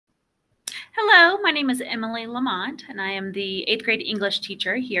Hello, my name is Emily Lamont, and I am the 8th grade English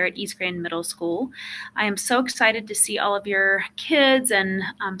teacher here at East Grand Middle School. I am so excited to see all of your kids and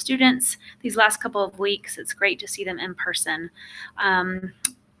students these last couple of weeks. It's great to see them in person.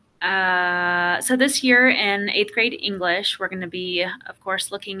 So this year in 8th grade English, we're going to be, of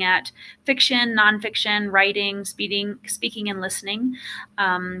course, looking at fiction, nonfiction, writing, speaking and listening.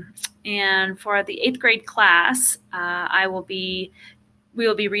 And for the 8th grade class, we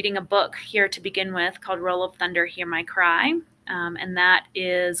will be reading a book here to begin with called Roll of Thunder, Hear My Cry. And that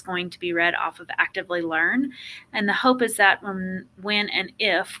is going to be read off of Actively Learn. And the hope is that when and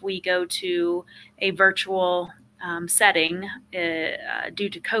if we go to a virtual setting due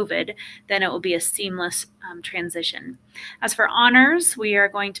to COVID, then it will be a seamless transition. As for honors, we are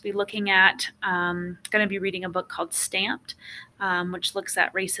going to be looking at, going to be reading a book called Stamped, which looks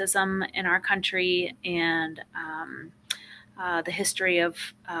at racism in our country and the history of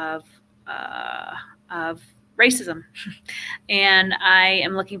racism. And I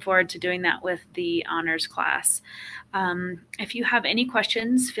am looking forward to doing that with the honors class. If you have any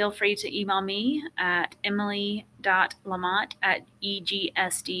questions, feel free to email me at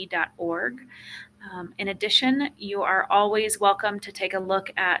emily.lamont@egsd.org. In addition, you are always welcome to take a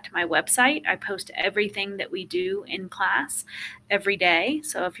look at my website. I post everything that we do in class every day.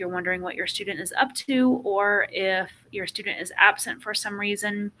 So if you're wondering what your student is up to, or if your student is absent for some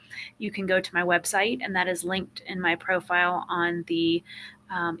reason, you can go to my website, and that is linked in my profile on the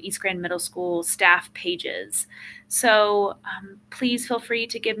East Grand Middle School staff pages. So please feel free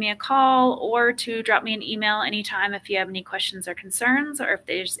to give me a call or to drop me an email anytime if you have any questions or concerns, or if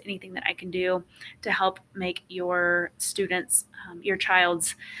there's anything that I can do to help make your students, your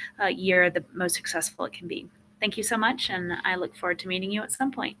child's year the most successful it can be. Thank you so much, and I look forward to meeting you at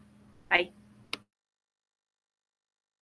some point. Bye.